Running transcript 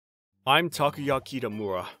I'm Takuya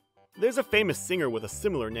Kitamura. There's a famous singer with a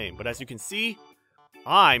similar name, but as you can see,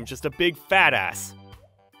 I'm just a big fat ass.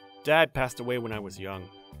 Dad passed away when I was young.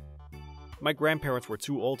 My grandparents were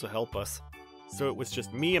too old to help us, so it was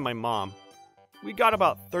just me and my mom. We got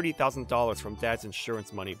about $30,000 from Dad's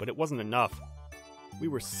insurance money, but it wasn't enough. We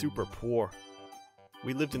were super poor.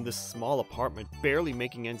 We lived in this small apartment, barely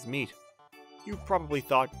making ends meet. You probably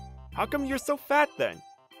thought, how come you're so fat then?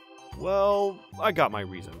 Well, I got my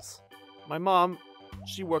reasons. My mom,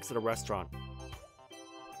 she works at a restaurant.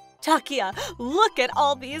 Takuya, look at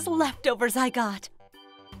all these leftovers I got.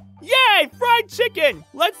 Yay! Fried chicken!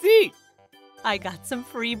 Let's eat! I got some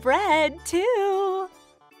free bread, too.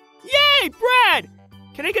 Yay! Bread!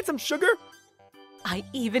 Can I get some sugar? I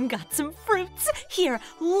even got some fruits. Here,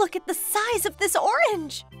 look at the size of this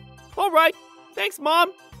orange. All right. Thanks,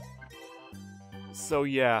 Mom. So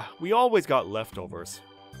yeah, we always got leftovers.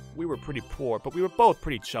 We were pretty poor, but we were both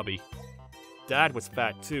pretty chubby. Dad was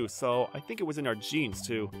fat too, so I think it was in our genes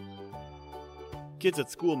too. Kids at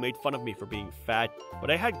school made fun of me for being fat, but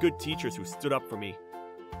I had good teachers who stood up for me,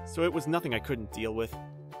 so it was nothing I couldn't deal with.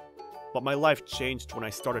 But my life changed when I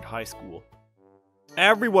started high school.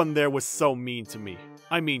 Everyone there was so mean to me.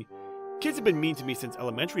 I mean, kids have been mean to me since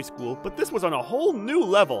elementary school, but this was on a whole new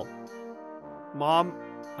level. Mom,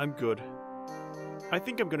 I'm good. I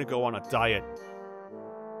think I'm gonna go on a diet.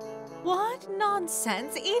 What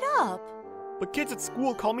nonsense? Eat up. But kids at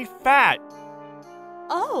school call me fat.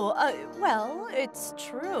 Oh, well, it's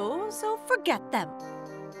true, so forget them.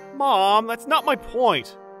 Mom, that's not my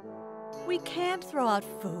point. We can't throw out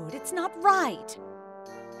food. It's not right.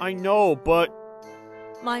 I know, but...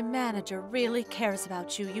 My manager really cares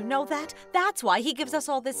about you, you know that? That's why he gives us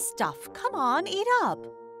all this stuff. Come on, eat up.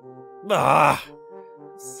 Ah,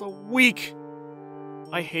 so weak.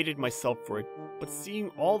 I hated myself for it, but seeing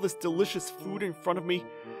all this delicious food in front of me,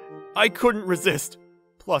 I couldn't resist.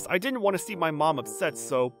 Plus, I didn't want to see my mom upset,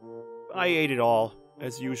 so I ate it all,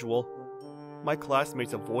 as usual. My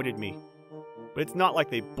classmates avoided me, but it's not like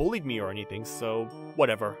they bullied me or anything, so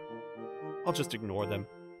whatever. I'll just ignore them.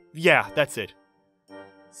 Yeah, that's it.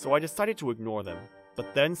 So I decided to ignore them,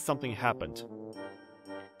 but then something happened.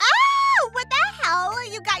 Oh, what the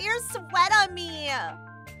hell? You got your sweat on me.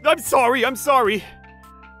 I'm sorry.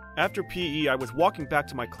 After PE, I was walking back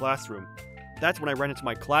to my classroom. That's when I ran into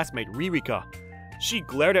my classmate, Ririka. She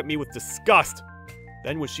glared at me with disgust.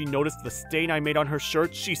 Then when she noticed the stain I made on her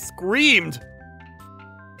shirt, she screamed.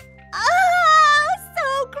 Ah,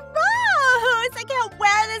 so gross! I can't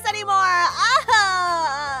wear this anymore.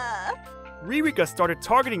 Ah! Ririka started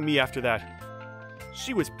targeting me after that.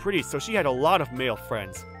 She was pretty, so she had a lot of male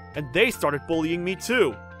friends, and they started bullying me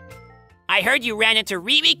too. I heard you ran into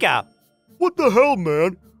Ririka. What the hell,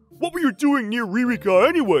 man? What were you doing near Ririka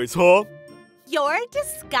anyways, huh? You're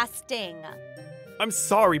disgusting. I'm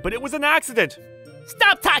sorry, but it was an accident.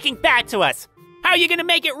 Stop talking back to us. How are you gonna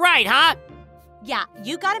make it right, huh? Yeah,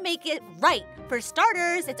 you gotta make it right. For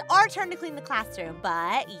starters, it's our turn to clean the classroom,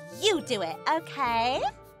 but you do it, okay?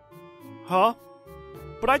 Huh?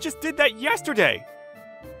 But I just did that yesterday.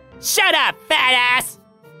 Shut up, fat ass!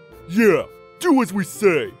 Yeah, do as we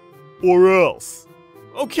say. Or else.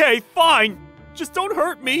 Okay, fine. Just don't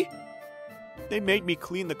hurt me. They made me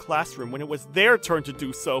clean the classroom when it was their turn to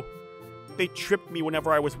do so. They tripped me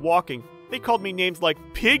whenever I was walking. They called me names like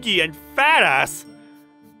Piggy and Fat Ass.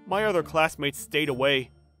 My other classmates stayed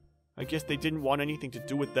away. I guess they didn't want anything to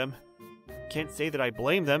do with them. Can't say that I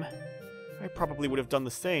blame them. I probably would have done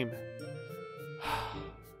the same.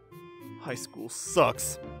 High school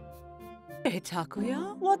sucks. Hey,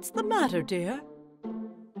 Takuya, what's the matter, dear?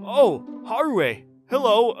 Oh, Harue.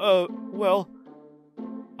 Hello, well,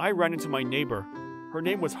 I ran into my neighbor. Her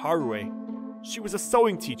name was Harue. She was a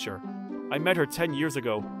sewing teacher. I met her 10 years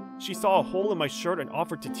ago. She saw a hole in my shirt and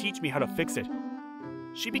offered to teach me how to fix it.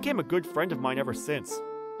 She became a good friend of mine ever since.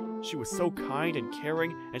 She was so kind and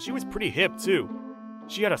caring, and she was pretty hip too.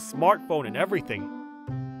 She had a smartphone and everything.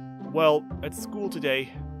 Well, at school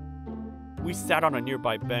today, we sat on a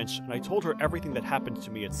nearby bench, and I told her everything that happened to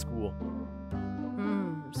me at school.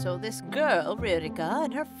 So this girl, Ririka,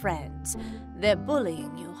 and her friends, they're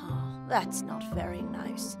bullying you, huh? That's not very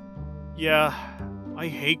nice. Yeah, I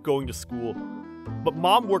hate going to school. But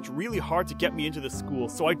Mom worked really hard to get me into this school,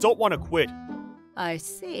 so I don't want to quit. I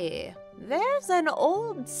see. There's an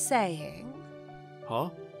old saying.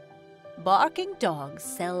 Huh? Barking dogs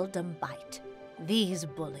seldom bite. These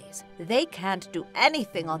bullies, they can't do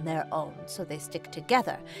anything on their own, so they stick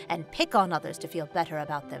together and pick on others to feel better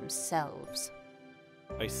about themselves.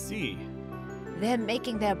 I see. They're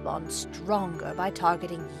making their bond stronger by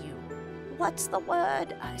targeting you. what's the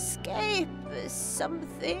word? Escape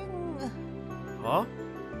something. Huh?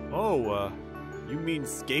 Oh, you mean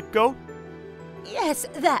scapegoat? Yes,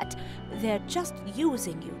 that. They're just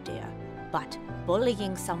using you, dear. But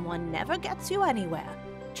bullying someone never gets you anywhere.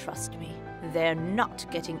 Trust me, they're not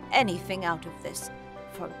getting anything out of this.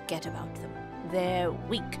 Forget about them. They're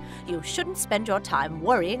weak. You shouldn't spend your time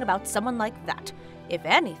worrying about someone like that. If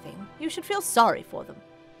anything, you should feel sorry for them.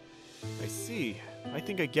 I see. I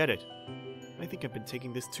think I get it. I think I've been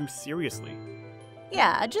taking this too seriously.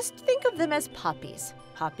 Yeah, just think of them as puppies.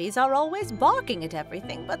 Puppies are always barking at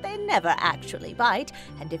everything, but they never actually bite.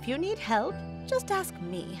 And if you need help, just ask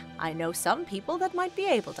me. I know some people that might be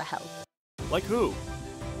able to help. Like who?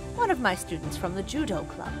 One of my students from the judo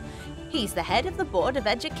club. He's the head of the Board of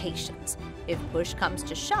Educations. If push comes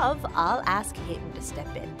to shove, I'll ask him to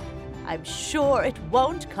step in. I'm sure it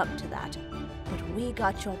won't come to that. But we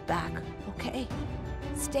got your back, okay?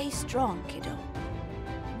 Stay strong, kiddo.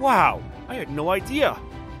 Wow, I had no idea.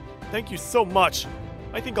 Thank you so much.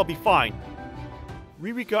 I think I'll be fine.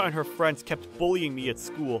 Ririka and her friends kept bullying me at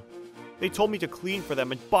school. They told me to clean for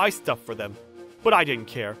them and buy stuff for them, but I didn't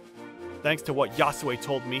care. Thanks to what Yasue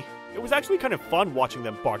told me, it was actually kind of fun watching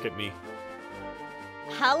them bark at me.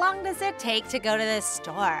 How long does it take to go to the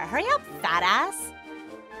store? Hurry up, fat ass.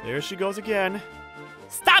 There she goes again.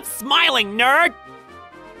 Stop smiling, nerd!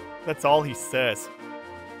 That's all he says.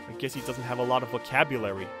 I guess he doesn't have a lot of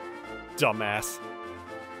vocabulary. Dumbass.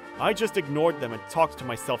 I just ignored them and talked to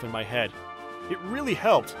myself in my head. It really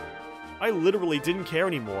helped. I literally didn't care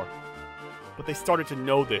anymore. But they started to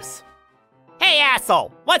know this. Hey,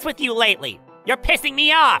 asshole! What's with you lately? You're pissing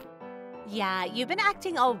me off! Yeah, you've been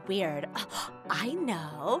acting all weird. I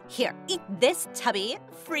know. Here, eat this, Tubby.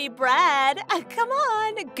 Free bread. Come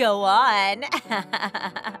on, go on.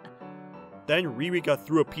 Then Ririka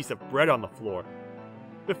threw a piece of bread on the floor.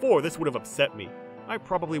 Before, this would have upset me. I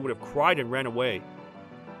probably would have cried and ran away.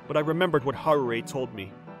 But I remembered what Harure told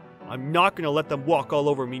me. I'm not gonna let them walk all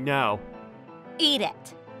over me now. Eat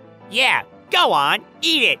it. Yeah, go on,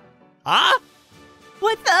 eat it! Huh?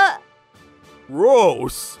 What the?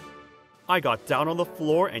 Gross! I got down on the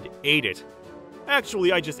floor and ate it.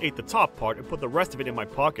 Actually, I just ate the top part and put the rest of it in my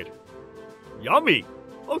pocket. Yummy!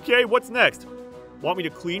 Okay, what's next? Want me to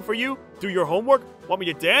clean for you? Do your homework? Want me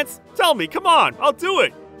to dance? Tell me, come on, I'll do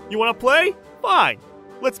it! You wanna play? Fine,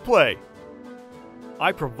 let's play.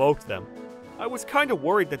 I provoked them. I was kinda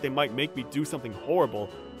worried that they might make me do something horrible,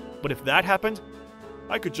 but if that happened,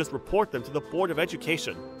 I could just report them to the Board of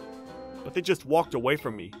Education. But they just walked away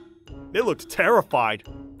from me. They looked terrified.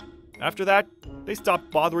 After that, they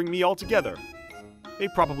stopped bothering me altogether. They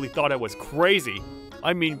probably thought I was crazy.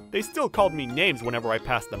 I mean, they still called me names whenever I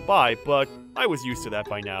passed them by, but I was used to that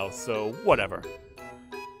by now, so whatever.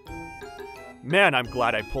 Man, I'm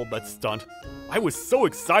glad I pulled that stunt. I was so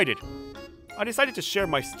excited. I decided to share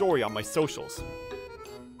my story on my socials.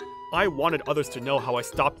 I wanted others to know how I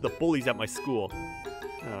stopped the bullies at my school.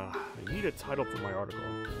 I need a title for my article.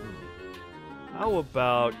 How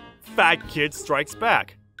about Fat Kid Strikes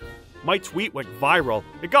Back? My tweet went viral.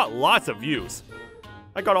 It got lots of views.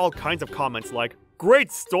 I got all kinds of comments like,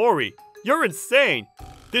 "Great story! You're insane!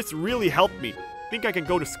 This really helped me. Think I can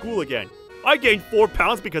go to school again. I gained 4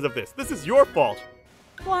 pounds because of this. This is your fault."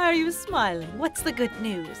 Why are you smiling? What's the good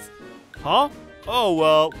news? Huh?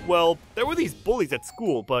 Oh, well, there were these bullies at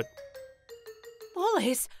school, but...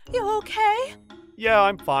 Bullies? You okay? Yeah,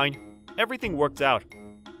 I'm fine. Everything worked out.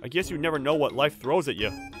 I guess you never know what life throws at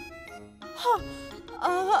you. Huh.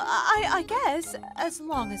 I guess, as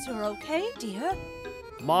long as you're okay, dear.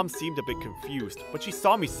 Mom seemed a bit confused, but she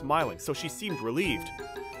saw me smiling, so she seemed relieved.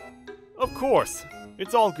 Of course.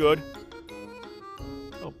 It's all good.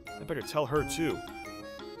 Oh, I better tell her too.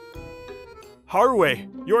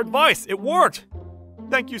 Harue, your advice, it worked!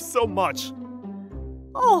 Thank you so much.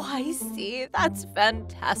 Oh, I see. That's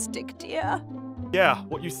fantastic, dear. Yeah,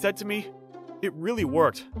 what you said to me, it really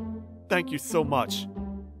worked. Thank you so much.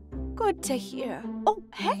 Good to hear. Oh,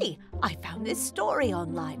 hey, I found this story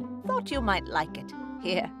online. Thought you might like it.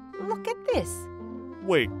 Here, look at this.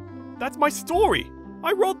 Wait, that's my story!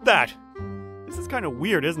 I wrote that! This is kind of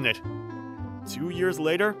weird, isn't it? 2 years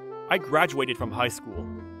later, I graduated from high school.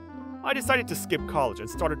 I decided to skip college and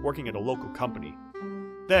started working at a local company.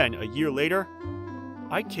 Then, a year later,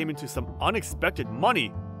 I came into some unexpected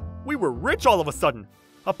money. We were rich all of a sudden.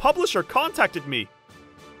 A publisher contacted me.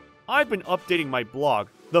 I've been updating my blog,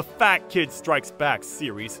 the Fat Kid Strikes Back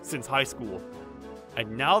series, since high school.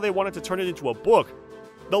 And now they wanted to turn it into a book,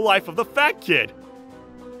 The Life of the Fat Kid.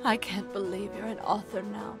 I can't believe you're an author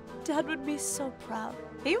now. Dad would be so proud.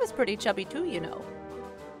 He was pretty chubby too, you know.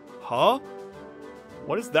 Huh?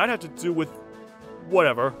 What does that have to do with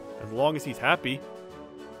Whatever, as long as he's happy.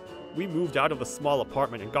 We moved out of the small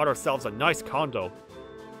apartment and got ourselves a nice condo.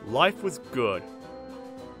 Life was good.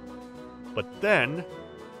 But then...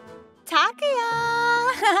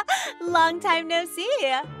 Takuya! Long time no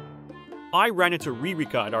see. I ran into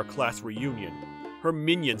Ririka at our class reunion. Her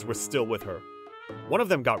minions were still with her. One of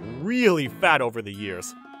them got really fat over the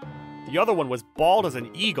years. The other one was bald as an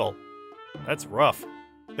eagle. That's rough.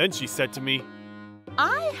 Then she said to me,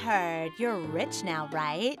 I heard you're rich now,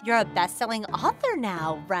 right? You're a best-selling author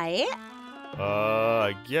now, right?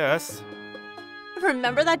 I guess.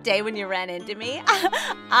 Remember that day when you ran into me?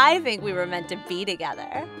 I think we were meant to be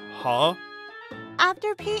together. Huh?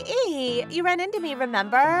 After PE, you ran into me,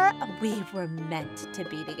 remember? We were meant to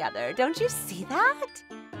be together. Don't you see that?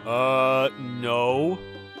 No.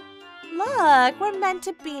 Look, we're meant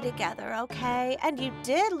to be together, okay? And you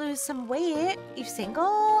did lose some weight. You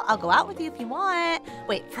single? I'll go out with you if you want.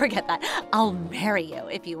 Wait, forget that. I'll marry you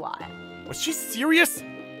if you want. Was she serious?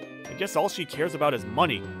 I guess all she cares about is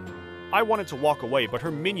money. I wanted to walk away, but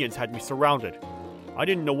her minions had me surrounded. I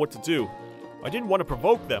didn't know what to do. I didn't want to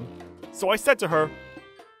provoke them. So I said to her,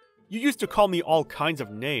 you used to call me all kinds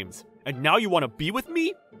of names, and now you want to be with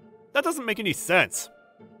me? That doesn't make any sense.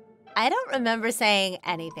 I don't remember saying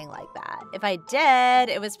anything like that. If I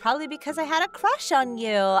did, it was probably because I had a crush on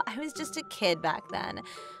you. I was just a kid back then.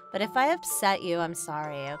 But if I upset you, I'm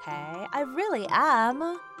sorry, okay? I really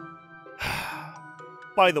am.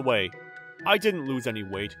 By the way, I didn't lose any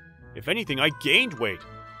weight. If anything, I gained weight.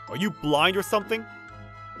 Are you blind or something?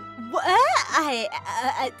 What?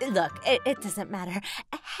 Look, it doesn't matter.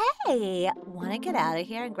 Hey, want to get out of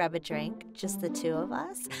here and grab a drink? Just the two of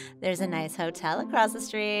us? There's a nice hotel across the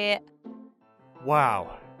street.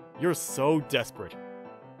 Wow, you're so desperate.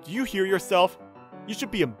 Do you hear yourself? You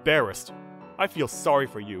should be embarrassed. I feel sorry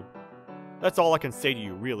for you. That's all I can say to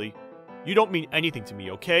you, really. You don't mean anything to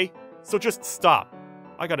me, okay? So just stop.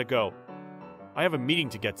 I gotta go. I have a meeting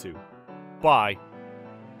to get to. Bye.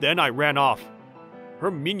 Then I ran off. Her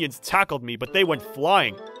minions tackled me, but they went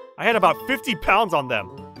flying. I had about 50 pounds on them.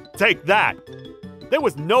 Take that! There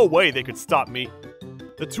was no way they could stop me.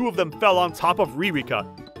 The two of them fell on top of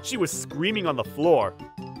Ririka. She was screaming on the floor.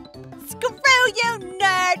 Screw you,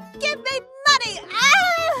 nerd! Give me money!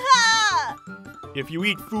 Ah! If you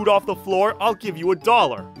eat food off the floor, I'll give you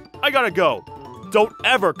 $1. I gotta go. Don't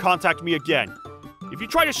ever contact me again. If you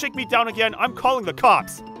try to shake me down again, I'm calling the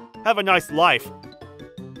cops. Have a nice life.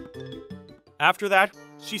 After that,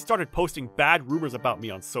 she started posting bad rumors about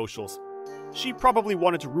me on socials. She probably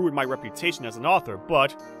wanted to ruin my reputation as an author,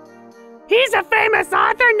 but... He's a famous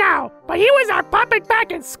author now, but he was our puppet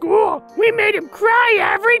back in school. We made him cry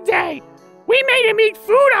every day. We made him eat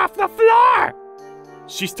food off the floor.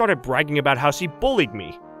 She started bragging about how she bullied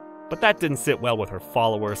me, but that didn't sit well with her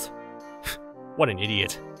followers. What an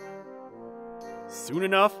idiot. Soon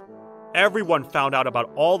enough, everyone found out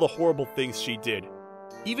about all the horrible things she did.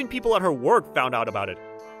 Even people at her work found out about it.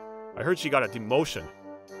 I heard she got a demotion.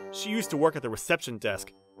 She used to work at the reception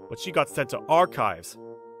desk, but she got sent to archives.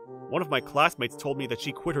 One of my classmates told me that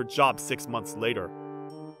she quit her job 6 months later.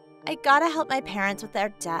 I gotta help my parents with their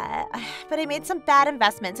debt, but I made some bad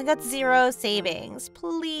investments and got zero savings.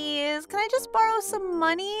 Please, can I just borrow some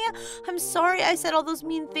money? I'm sorry I said all those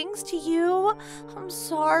mean things to you. I'm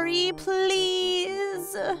sorry,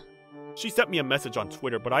 please. She sent me a message on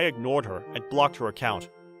Twitter, but I ignored her and blocked her account.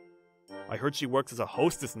 I heard she works as a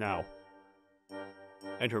hostess now.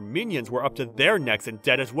 And her minions were up to their necks in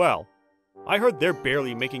debt as well. I heard they're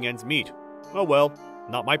barely making ends meet. Oh well,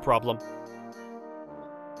 not my problem.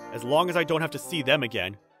 As long as I don't have to see them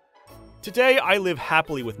again. Today, I live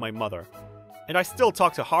happily with my mother. And I still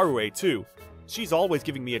talk to Harue too. She's always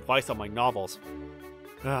giving me advice on my novels.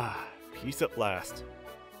 Ah, peace at last.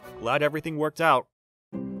 Glad everything worked out.